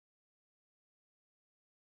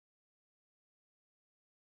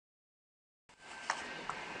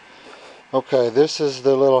Okay, this is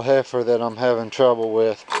the little heifer that I'm having trouble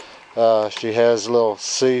with. She has little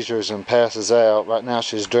seizures and passes out. Right now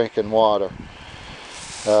she's drinking water.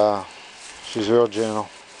 She's real gentle.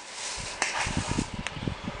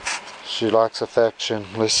 She likes affection.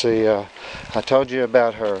 Let's see, I told you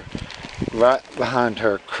about her. Right behind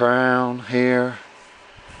her crown here,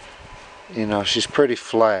 you know, she's pretty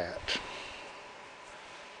flat.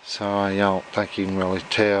 So I don't think you can really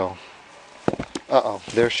tell. Uh-oh,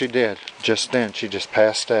 there she did. Just then, she just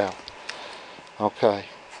passed out. Okay,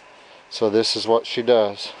 so this is what she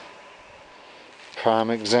does. Prime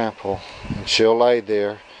example. And she'll lay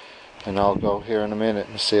there, and I'll go here in a minute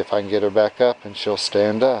and see if I can get her back up, and she'll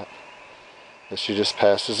stand up. But she just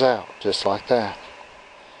passes out, just like that.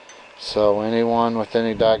 So anyone with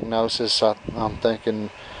any diagnosis, I'm thinking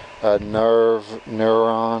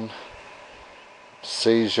neuron,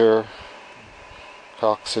 seizure,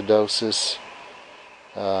 coccidiosis.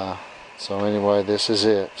 So anyway, this is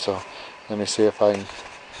it. So let me see if I can.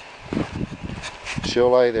 She'll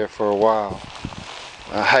lay there for a while.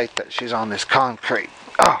 I hate that she's on this concrete.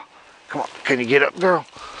 Oh, come on. Can you get up, girl?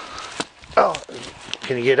 Oh,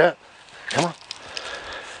 can you get up? Come on.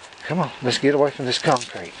 Come on. Let's get away from this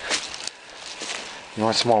concrete. You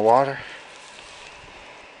want some more water?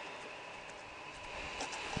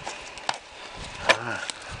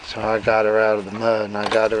 So I got her out of the mud and I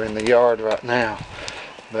got her in the yard right now.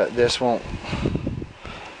 But this will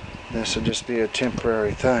just be a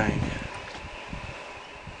temporary thing.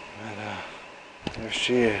 But there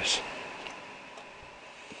she is.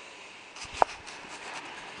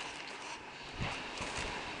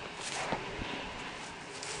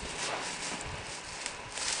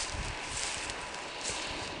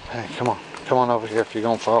 Hey, come on. Come on over here if you're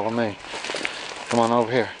going to follow me. Come on over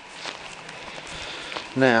here.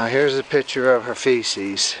 Now, here's a picture of her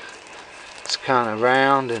feces. It's kind of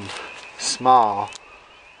round and small.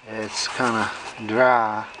 It's kind of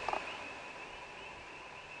dry.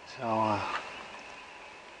 So,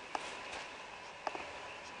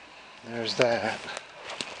 there's that.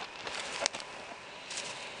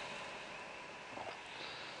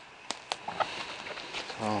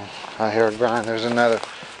 So, I hear a grind. There's another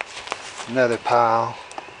pile.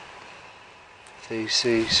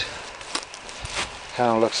 Feces.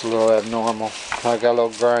 Kind of looks a little abnormal. I got a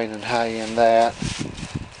little grain and hay in that.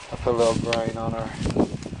 I put a little grain on her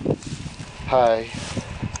hay.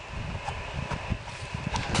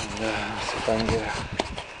 And see if I can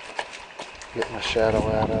get my shadow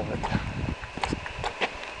out of it.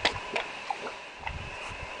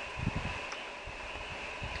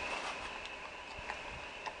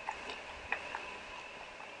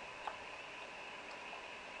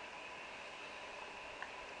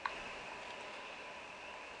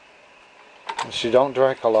 She don't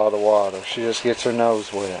drink a lot of water. She just gets her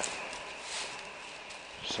nose wet.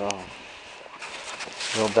 So,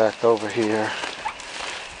 go back over here.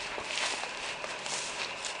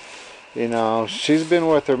 You know, she's been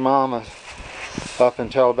with her mama up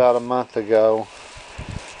until about a month ago.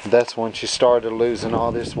 That's when she started losing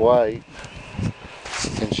all this weight.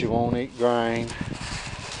 And she won't eat grain.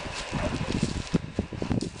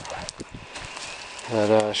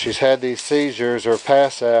 But she's had these seizures or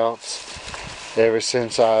pass outs ever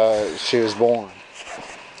since she was born.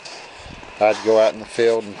 I'd go out in the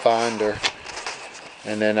field and find her,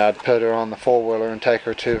 and then I'd put her on the four-wheeler and take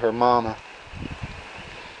her to her mama,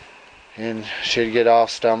 and she'd get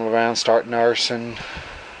off, stumble around, start nursing,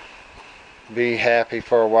 be happy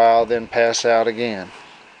for a while, then pass out again.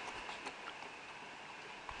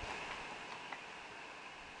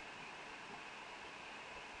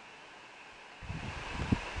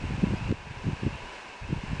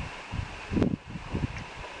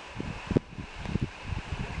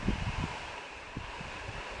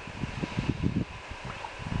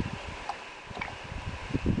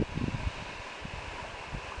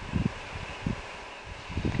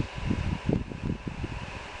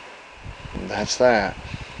 That's that.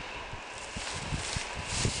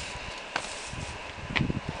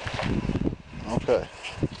 Okay.